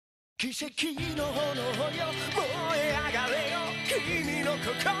Even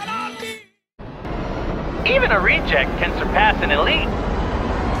a reject can surpass an elite.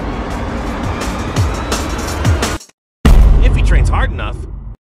 If he trains hard enough.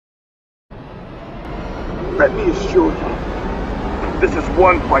 Let me assure you, this is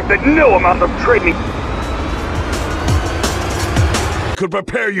one fight that no amount of training could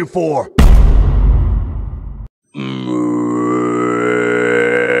prepare you for.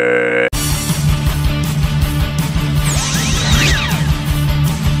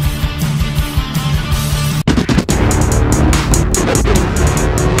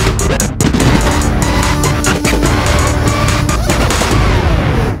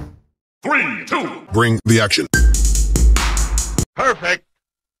 3, 2, bring the action. Perfect.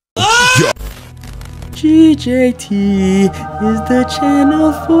 JayTee is the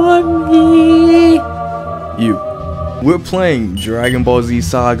channel for me. We're playing Dragon Ball Z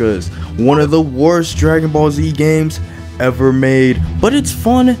Sagas, one of the worst Dragon Ball Z games ever made, but it's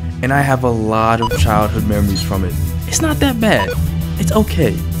fun and I have a lot of childhood memories from it. It's not that bad, it's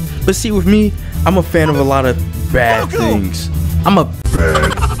okay. But see, with me, I'm a fan of a lot of bad things. I'm a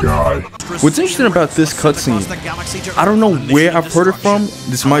bad guy. What's interesting about this cutscene, I don't know where I've heard it from.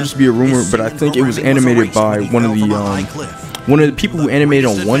 This might just be a rumor, but I think it was animated by one of the people who animated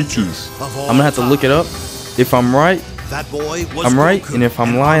on One Piece. I'm gonna have to look it up. If I'm right, I'm right, and if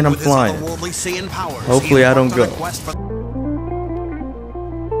I'm lying, I'm flying. Hopefully I don't go.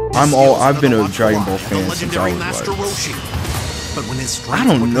 I've been a Dragon Ball fan since I was like, I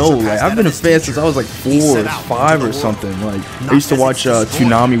don't know, like I've been a fan since I was like 4 or 5 or something. Like I used to watch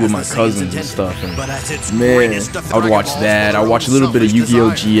Toonami with my cousins and stuff, and man, I would watch that. I watched a little bit of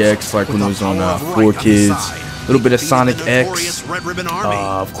Yu-Gi-Oh! GX, like when it was on 4Kids. A little bit of Sonic X,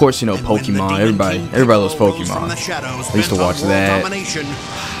 of course, you know, Pokemon. Everybody loves Pokemon. I used to watch that.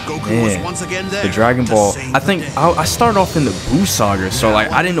 Man, the Dragon Ball. I think I started off in the Buu Saga, so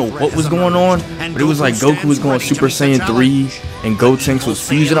like I didn't know what was going on, but it was like Goku was going Super Saiyan 3 and Gotenks was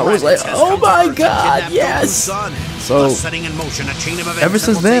fusing. I was like, oh my god, yes! So ever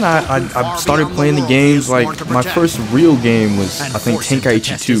since then, I started playing the games. Like my first real game was I think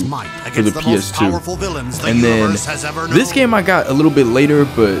Tenkaichi 2 for the PS2, and then this game I got a little bit later.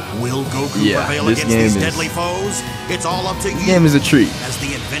 But yeah, this game is a treat. As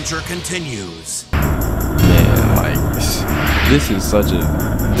the adventure continues. Man, like this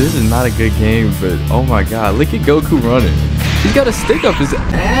is not a good game, but oh my god, look at Goku running. He's got a stick up his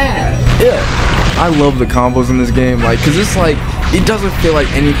ass. Yeah, I love the combos in this game, like, cause it's like it doesn't feel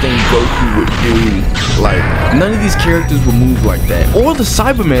like anything Goku would do. Like none of these characters will move like that. Or the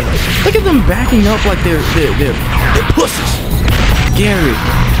Cybermen, like, look at them backing up like they're pussies. Scary.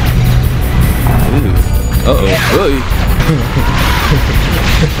 Uh-oh.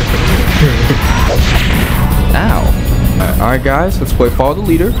 Ow. Alright guys, let's play Follow the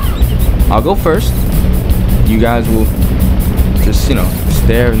Leader. I'll go first. You guys will just, you know,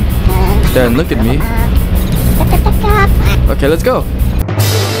 stare and look at me. Okay, let's go.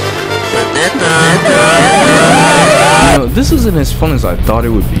 You know, this isn't as fun as I thought it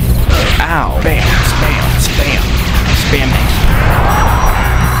would be. Ow. Spam, spam, spam. Spam.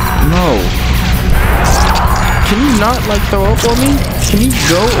 No. Can you not, like, throw up on me? Can you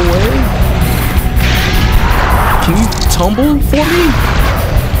go away? Can you tumble for me?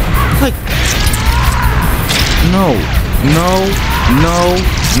 Like, no, no, no,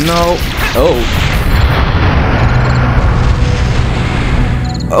 no. Oh.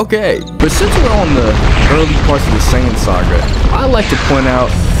 Okay, but since we're on the early parts of the Saiyan Saga, I like to point out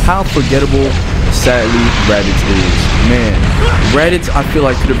how forgettable, sadly, Raditz is. Man, Raditz, I feel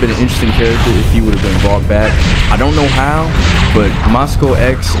like could have been an interesting character if he would have been brought back. I don't know how, but Moscow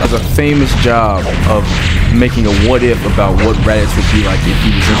X has a famous job of making a what if about what Raditz would be like if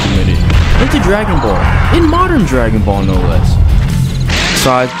he was implemented into Dragon Ball, in modern Dragon Ball no less.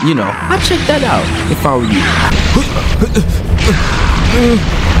 So I'd check that out if I were you.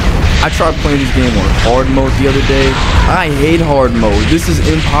 I tried playing this game on hard mode the other day. I hate hard mode. This is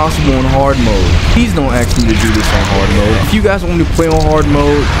impossible in hard mode. Please don't ask me to do this on hard mode. If you guys want me to play on hard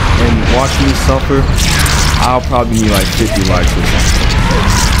mode and watch me suffer, I'll probably need like 50 likes or something.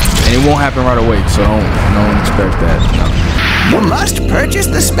 And it won't happen right away, so don't expect that. No. You must purchase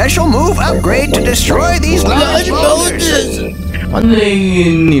the special move upgrade to destroy these large boulders. My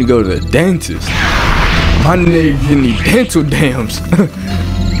nigga need to go to the dentist. My nigga need dental dams.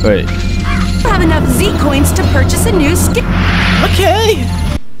 Wait. Have enough Z coins to purchase a new skin. Okay.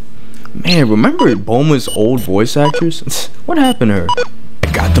 Man, remember Bulma's old voice actress? What happened to her?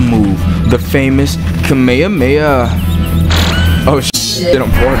 I got the move. The famous Kamehameha. Oh, shit.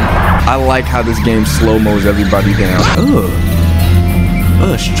 Important. I like how this game slow-mos everybody down.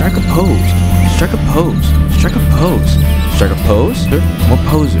 Strike a pose. Strike a pose. Strike a pose. Strike a pose? I'm a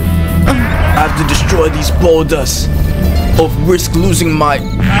poser. I have to destroy these boulders or risk losing my...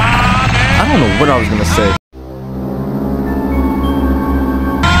 I don't know what I was gonna say.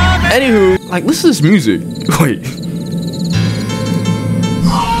 Anywho, like, listen to this music. Wait.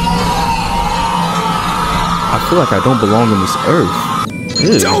 I feel like I don't belong on this earth.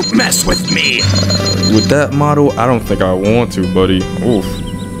 Ew. Don't mess with me! With that model, I don't think I want to, buddy. Oof.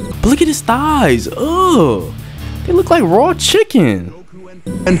 But look at his thighs. Ugh. They look like raw chicken.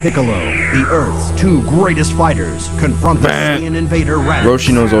 And Piccolo, the Earth's two greatest fighters, confront the Saiyan invader Raditz.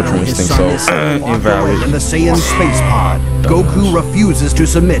 Roshi knows Ultra Instinct, so invalid. In the Saiyan space pod, Goku refuses to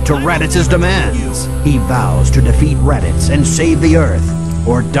submit to Raditz's demands. He vows to defeat Raditz and save the Earth,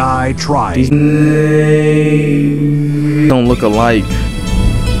 or die trying. These don't look alike.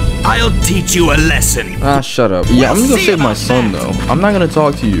 I'll teach you a lesson. Ah, shut up. Yeah, I'm gonna save my son though. I'm not gonna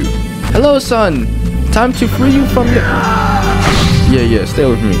talk to you. Hello, son. Time to free you from the... Yeah, stay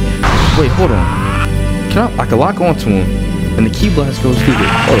with me. Wait, hold on. I can lock onto him, and the key blast goes through it.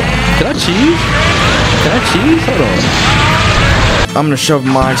 Hold on. Can I cheese? Can I cheese? Hold on. I'm gonna shove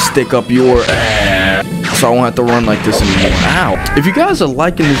my stick up your ass, so I won't have to run like this anymore. Ow. If you guys are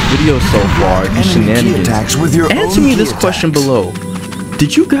liking this video so far, these shenanigans, answer me this question below.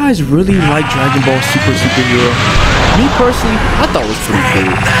 Did you guys really like Dragon Ball Superhero? Me personally, I thought it was pretty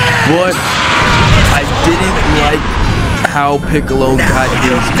cool, but I didn't like how Piccolo got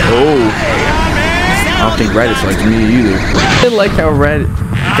his... I don't think Raditz liked me either. I didn't like how Raditz...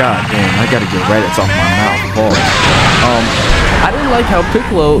 God damn, I gotta get Raditz off my mouth. Pause. I didn't like how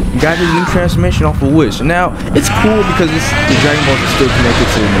Piccolo got his new transformation off of Wish. Now, it's cool because the Dragon Balls are still connected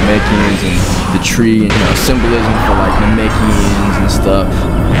to the Namekians and the tree and, you know, symbolism for, like, Namekians and stuff.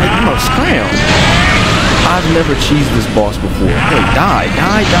 Like, you know, scram. I've never cheesed this boss before. Hey, die.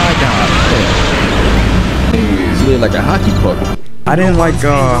 It's really like a hockey puck. I didn't like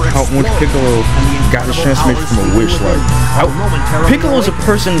how when Piccolo got his transformation from a wish. Like, Piccolo's a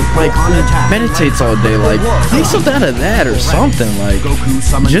person like who meditates all day. Like, make something out of that or something. Like,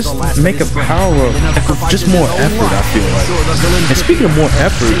 just make a power up. Just more effort. I feel like. And speaking of more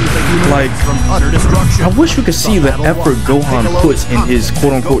effort, like, I wish we could see the effort Gohan puts in his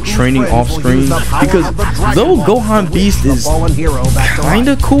quote-unquote training off screen. Because though Gohan Beast is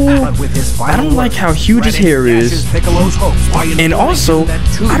kinda cool, I don't like how huge his hair is. And also,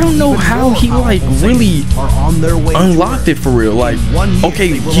 I don't know how he like really unlocked it for real. Like, okay,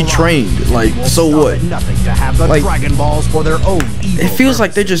 he trained. Like, so what? Like, it feels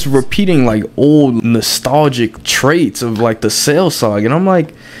like they're just repeating like old nostalgic traits of like the Cell Saga, and I'm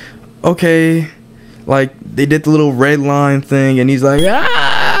like, okay, like they did the little red line thing, and he's like,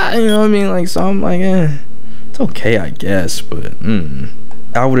 ah, you know what I mean? Like, so I'm like, it's okay, I guess, but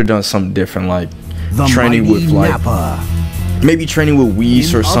I would have done something different, like training with like. Maybe training with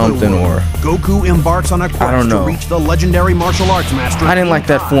Whis or something, or Goku embarks on a quest I don't know. to reach the legendary martial arts master. I didn't like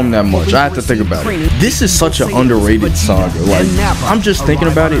that form that much. I have to think about it. This is such an underrated saga. Like, I'm just thinking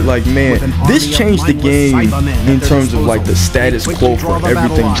about it. Like, man, this changed the game in terms of like the status quo for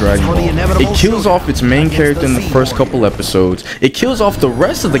everything Dragon Ball. It kills off its main character in the first couple episodes. It kills off the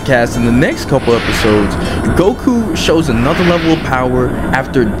rest of the cast in the next couple episodes. Goku shows another level of power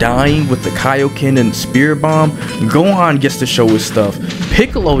after dying with the Kaioken and the Spirit Bomb. Gohan gets to show his stuff.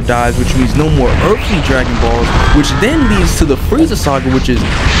 Piccolo dies, which means no more earthly Dragon Balls, which then leads to the Frieza Saga, which is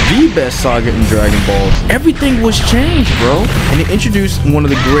the best saga in Dragon Ball. Everything was changed, bro. And it introduced one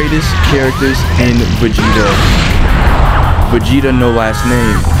of the greatest characters in Vegeta. Vegeta, no last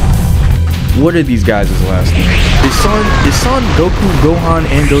name. What are these guys' last names? Is Son Goku, Gohan,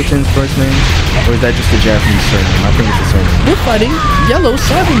 and Goten's first name? Or is that just a Japanese surname? I think it's a surname. We're fighting Yellow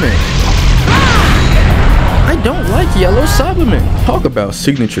Cyberman. I don't like Yellow Cyberman. Talk about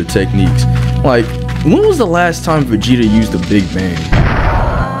signature techniques. Like, when was the last time Vegeta used a Big Bang?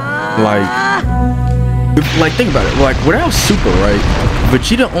 Like, think about it. Like, without Super, right?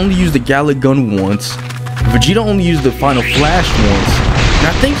 Vegeta only used the Gallic Gun once. Vegeta only used the Final Flash once. And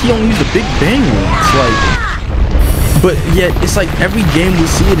I think he only used the Big Bang once. Like, but yet, it's like every game we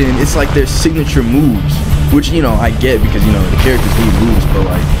see it in, it's like their signature moves. Which, you know, I get because, you know, the characters need moves, but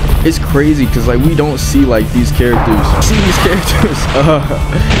like, it's crazy because like we don't see like these characters signature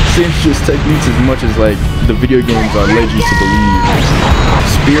techniques as much as like the video games are led you to believe.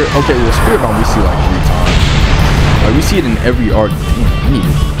 Spirit Bomb we see like 3 times. Like we see it in every arc. Damn,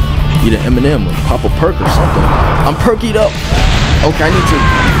 I need an M&M or pop a perk or something. I'm perkied up. Okay, I need to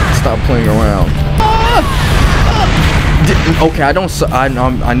stop playing around. Okay, I don't.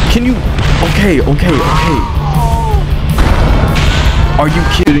 Can you? Okay. Are you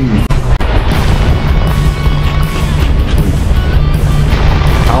kidding me?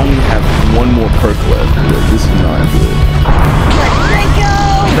 I only have one more perk left. This is not good.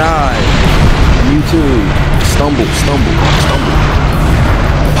 Die. You too. Stumble.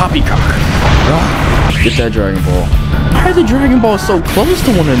 Poppycock. Get that Dragon Ball. Why are the Dragon Balls so close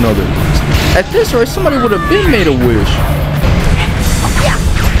to one another? At this rate, somebody would have been made a wish.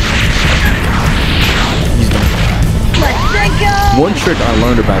 He's done. One trick I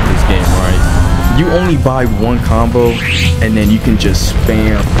learned about this game, right? You only buy one combo, and then you can just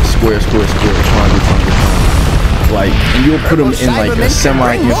spam square, triangle. Like, and you'll put them in like a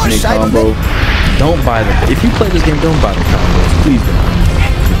semi-infinite combo. Don't buy them. If you play this game, don't buy the combos. Please don't.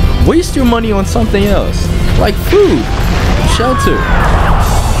 Waste your money on something else, like food, shelter,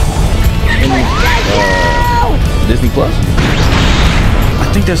 and Disney Plus. I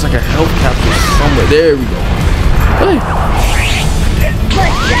think there's like a health capsule somewhere. There we go. Hey.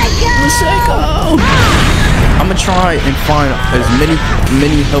 Prosecco. I'm gonna try and find as many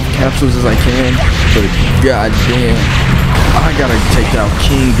health capsules as I can, but goddamn, I gotta take out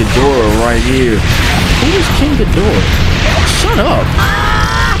King Ghidorah right here. Who is King Ghidorah? Shut up.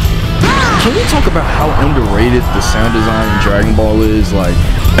 Can we talk about how underrated the sound design in Dragon Ball is? Like,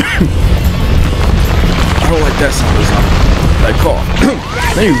 I don't like that sound design. Like,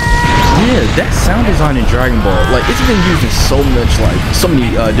 anyway, yeah, that sound design in Dragon Ball, like, it's been used in so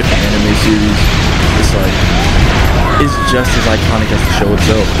many different anime series. It's like, it's just as iconic as the show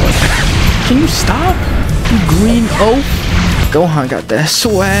itself. Like, can you stop? You green oaf? Gohan got that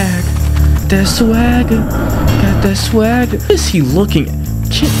swag. Got that swag. What is he looking at?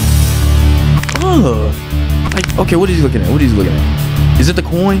 Like, okay, what is he looking at? Is it the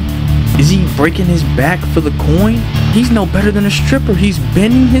coin? Is he breaking his back for the coin? He's no better than a stripper. He's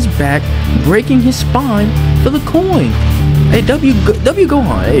bending his back, breaking his spine for the coin. Hey, W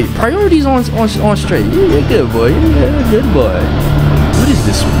Gohan. Hey, priorities on straight. You're good, boy. You're good, boy. What is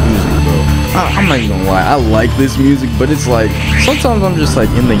this music, bro? I'm not even gonna lie. I like this music, but it's like sometimes I'm just like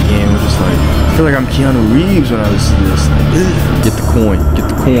in the game. I'm just like, I feel like I'm Keanu Reeves when I listen to this. Like, get the coin.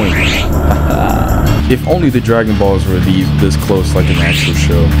 If only the Dragon Balls were this close, like an actual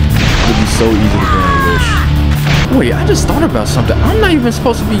show, it would be so easy to grant a wish. Wait, I just thought about something. I'm not even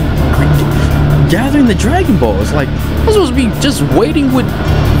supposed to be gathering the Dragon Balls. Like, I'm supposed to be just waiting with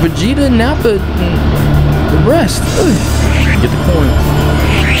Vegeta, Nappa, and the rest. Ugh. Get the coin.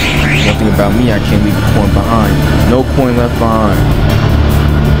 One thing about me, I can't leave the coin behind. No coin left behind.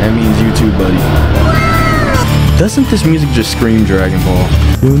 That means you too, buddy. Doesn't this music just scream Dragon Ball?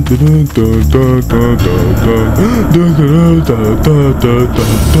 Where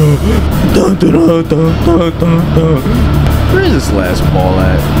is this last ball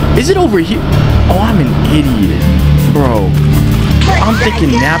at? Is it over here? Oh, I'm an idiot. Bro. I'm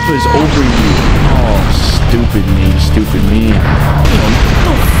thinking Nappa's over here. Oh, stupid me.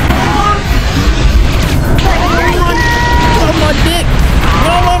 Oh, my dick.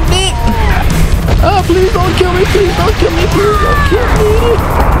 Oh, please don't kill me.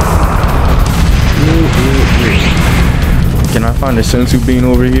 Can I find a sensu bean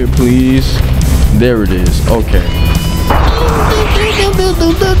over here, please? There it is. Okay.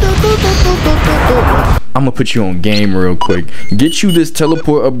 I'm gonna put you on game real quick. Get you this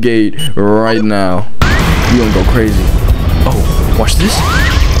teleport upgrade right now. You gonna go crazy. Oh, watch this.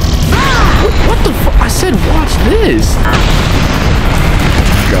 What the fuck? I said watch this.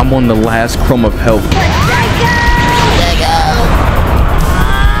 I'm on the last crumb of health.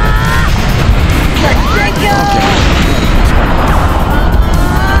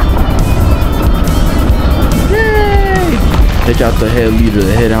 Yay! Take out the head leader,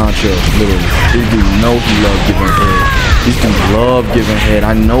 the head honcho. Literally. This dude know he loves giving head. These dudes love giving head.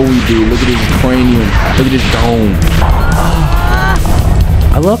 I know we do. Look at his cranium. Look at his dome.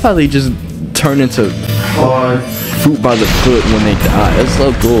 I love how they just turn into fruit by the foot when they die. That's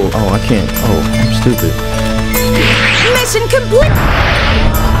so cool. Oh, I can't. Oh, I'm stupid. Mission complete.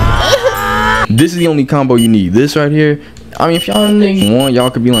 This is the only combo you need. This right here. I mean, if y'all niggas want,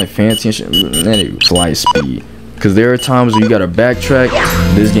 y'all could be like fancy and shit. That is light speed. Because there are times where you gotta backtrack.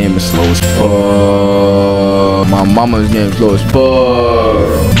 This game is slow as fuck. My mama's game is slow as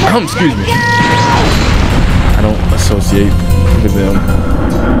fuck. Excuse me. I don't associate with them.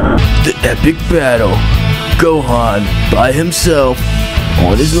 The epic battle. Gohan by himself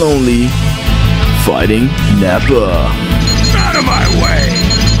on his lonely fighting Nappa. Out of my way!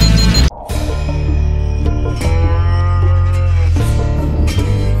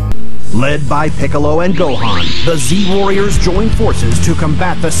 Led by Piccolo and Gohan, the Z Warriors join forces to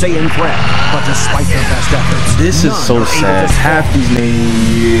combat the Saiyan threat. But despite their best efforts, this is so sad. Half these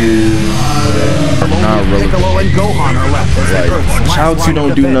names are not relevant. Piccolo and Gohan are left as the Earth's last Child 2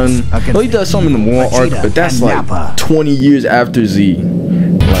 don't do nothing. Well, he does something in the War arc, but that's like 20 years after Z.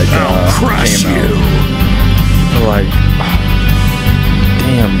 Like, crush came you. out. Like,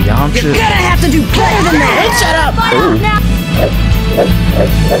 damn, Yamcha. You're gonna have to do better than that! Hey, shut up!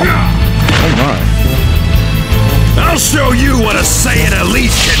 Oh my. I'll show you what a Saiyan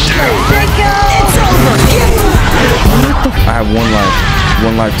elite can do. It's over! I have one life.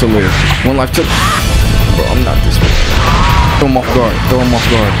 One life to live. One life to... Bro, I'm not this bad. Throw him off guard. Throw him off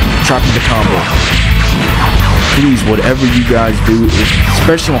guard. Trap the combo. Please, whatever you guys do,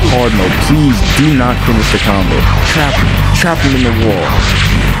 especially on hard mode, please do not finish the combo. Trap him. Trap him in the wall.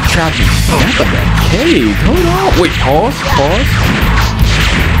 Trap him. That's like that cave. Hold on. Wait, pause. Pause.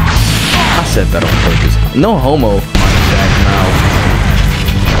 I said that on purpose. No homo. My back now.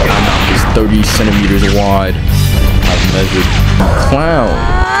 My mouth is 30 centimeters wide. I've measured. Clown.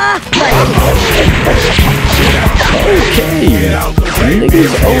 Okay.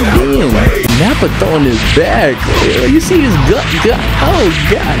 Niggas ODing. Nappa throwing his back. You see his gut. Oh,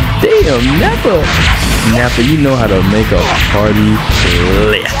 god damn. Nappa, you know how to make a party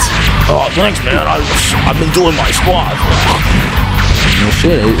lit. Oh, thanks, man. I've been doing my squat. Well,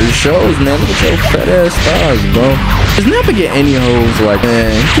 shit, it shows, man. Look at your fat ass thighs, bro. Does Nappa get any hoes? Like, man,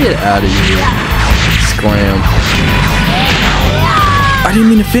 get out of here. Scram. I didn't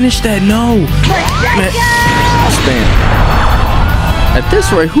mean to finish that. No. Man. Spam. At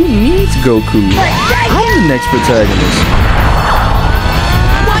this rate, who needs Goku? I'm the next protagonist.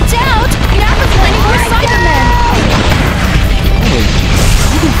 Watch out! Nappa's planning for Cybermen!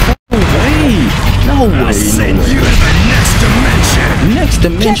 No way. I'll send you to the next dimension. Next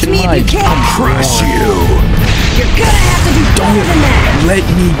dimension, Catch me if you can! Crush you. You're gonna have to do better than that! Let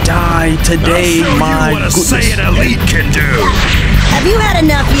me die today, I'll show my you what a goodness. Saiyan elite can do. Have you had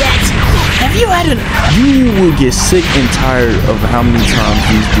enough yet? Have you had enough? You will get sick and tired of how many times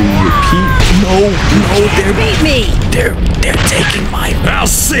these dudes repeat. No, Beat me! they're taking my. I'll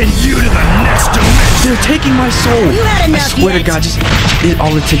send you to the next dimension. They're taking my soul. You had I enough swear to yet? God,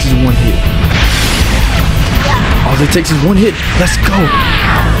 all it takes is one hit. All it takes is one hit. Let's go.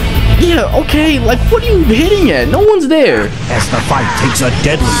 Yeah, okay. Like, what are you hitting at? No one's there. As the fight takes a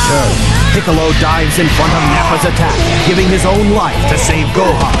deadly turn, Piccolo dives in front of Nappa's attack, giving his own life to save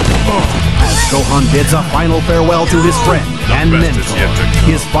Gohan. As Gohan bids a final farewell to his friend and mentor,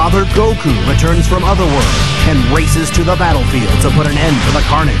 his father Goku returns from Otherworld and races to the battlefield to put an end to the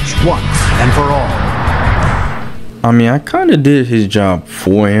carnage once and for all. I mean, I kind of did his job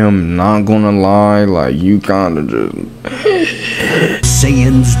for him. Not gonna lie, like, you kind of just.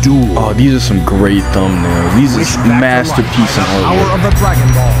 Saiyan's Duel. Oh, these are some great thumbnails. These are masterpiece in Power artwork. of the Dragon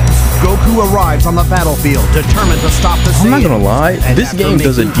Balls. Goku arrives on the battlefield, determined to stop the Saiyans. I'm not gonna lie, And this after game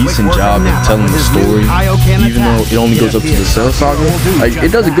does a making decent quick work job of in Nappa telling with the his new story, Kaioken even though attack, it only goes up to the appears Saiyan Saga. Goku will do Like, just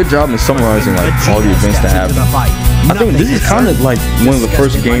it does a good that. job in summarizing like all the Vegeta events that steps into happen. the fight. I think this is kind of like one of the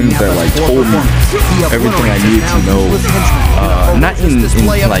first games that like told me everything I needed to know. Not in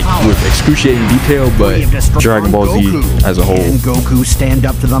like with excruciating detail, but Dragon Ball Z as a whole. Can Goku stand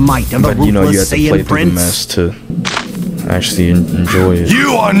up to the might of the But you know, you have ruthless to play Saiyan through the Prince? mess to actually enjoy it.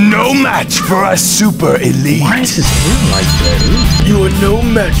 You are no match for a super elite. Why is his hair like that? You are no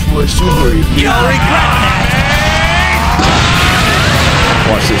match for a super elite. You'll regret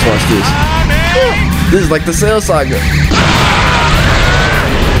Watch this, watch this. This is like the Saiyan Saga.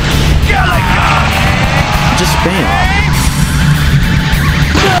 Just spam.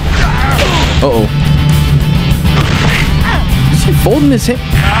 Uh-oh. Is he folding his hand?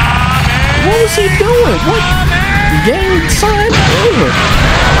 What was he doing? What? Game sign? Over.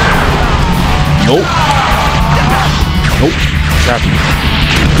 Nope. Nope. Trapped.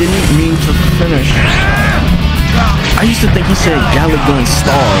 Didn't mean to finish. I used to think he said Gallic Gun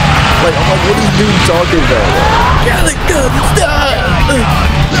Star. Like, I'm like, what is dude talking about? Gallic Gun Star!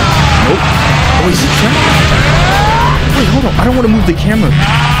 Nope. Oh, is he trapped? Wait, hold on. I don't want to move the camera.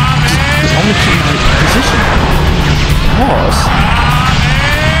 Just, I want to keep my position. Pause.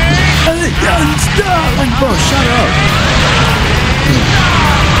 Gallic Gun Star! Like, bro, shut up.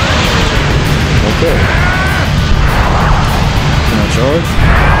 Okay. Can I charge?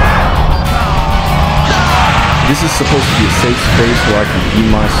 This is supposed to be a safe space where I can be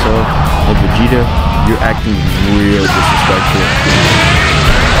myself. Hey Vegeta, you're acting real disrespectful.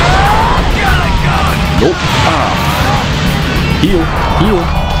 Nope. Ah. Heal. Heal.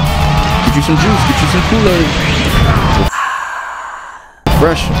 Get you some juice. Get you some Kool-Aid.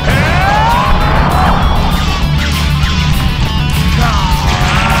 Fresh.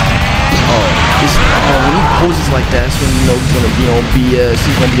 when he poses like that, that's when you know he's gonna be on BS.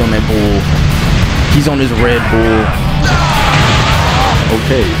 He's gonna be on that bull. He's on his Red Bull.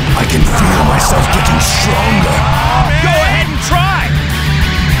 Okay. I can feel myself getting stronger. Go ahead and try!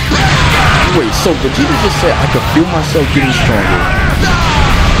 Wait, so Vegeta just said I could feel myself getting stronger.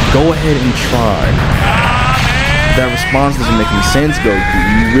 Go ahead and try. That response doesn't make any sense, Goku.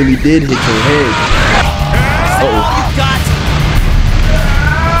 You really did hit your head. Uh-oh.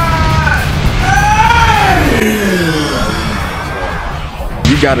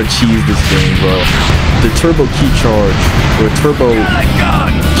 You gotta cheese this game, bro. The turbo key charge or turbo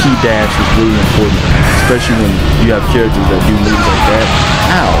key dash is really important, especially when you have characters that do moves like that.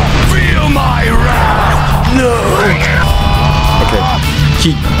 Ow! Feel my wrath! No! Okay,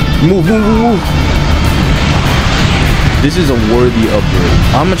 key, move. This is a worthy upgrade.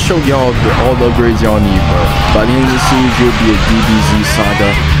 I'm gonna show y'all all the upgrades y'all need, bro. By the end of the series, you'll be a DBZ Saga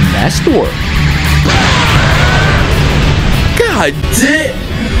Master. God damn!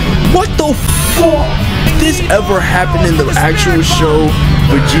 What the fuck? If this ever happened in the actual show,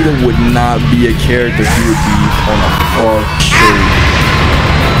 Vegeta would not be a character. He would be on a far show.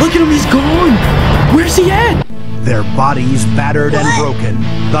 Look at him, he's gone! Where's he at? Their bodies battered and broken.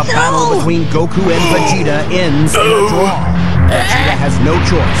 The battle between Goku and Vegeta ends in a draw. Vegeta has no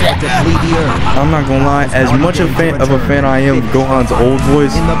choice but to flee the Earth. I'm not gonna lie, as much of a fan I am of Gohan's old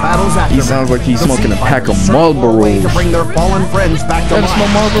voice, he sounds like he's smoking a pack of Marlboros. To bring their fallen friends back to life. Smoke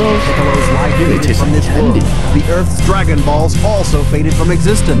Marlboros? Piccolo's life They faded taste from this world. candy. The Earth's Dragon Balls also faded from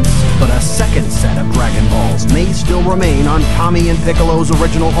existence. But a second set of Dragon Balls may still remain on Kami and Piccolo's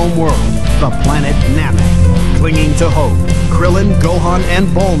original homeworld, the planet Namek. Clinging to hope, Krillin, Gohan, and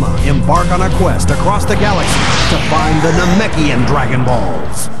Bulma embark on a quest across the galaxy to find the Namekian Dragon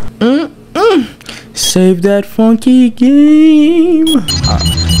Balls. Save that funky game.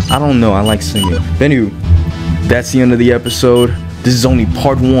 I don't know, I like singing. Anyway, that's the end of the episode. This is only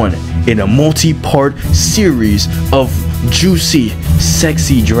part 1 in a multi-part series of juicy,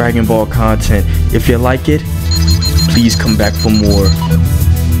 sexy Dragon Ball content. If you like it, please come back for more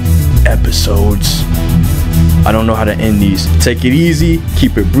episodes. I don't know how to end these. Take it easy,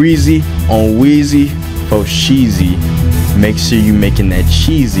 keep it breezy, on Wheezy, for cheesy. Make sure you making that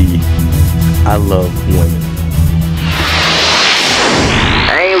cheesy. I love women.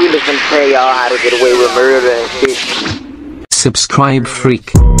 I ain't really gonna tell y'all how to get away with murder and shit. Subscribe,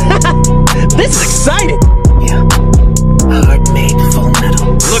 freak. This is exciting! Heart made full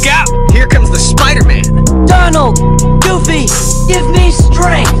metal. Look out! Here comes the Spider-Man! Donald!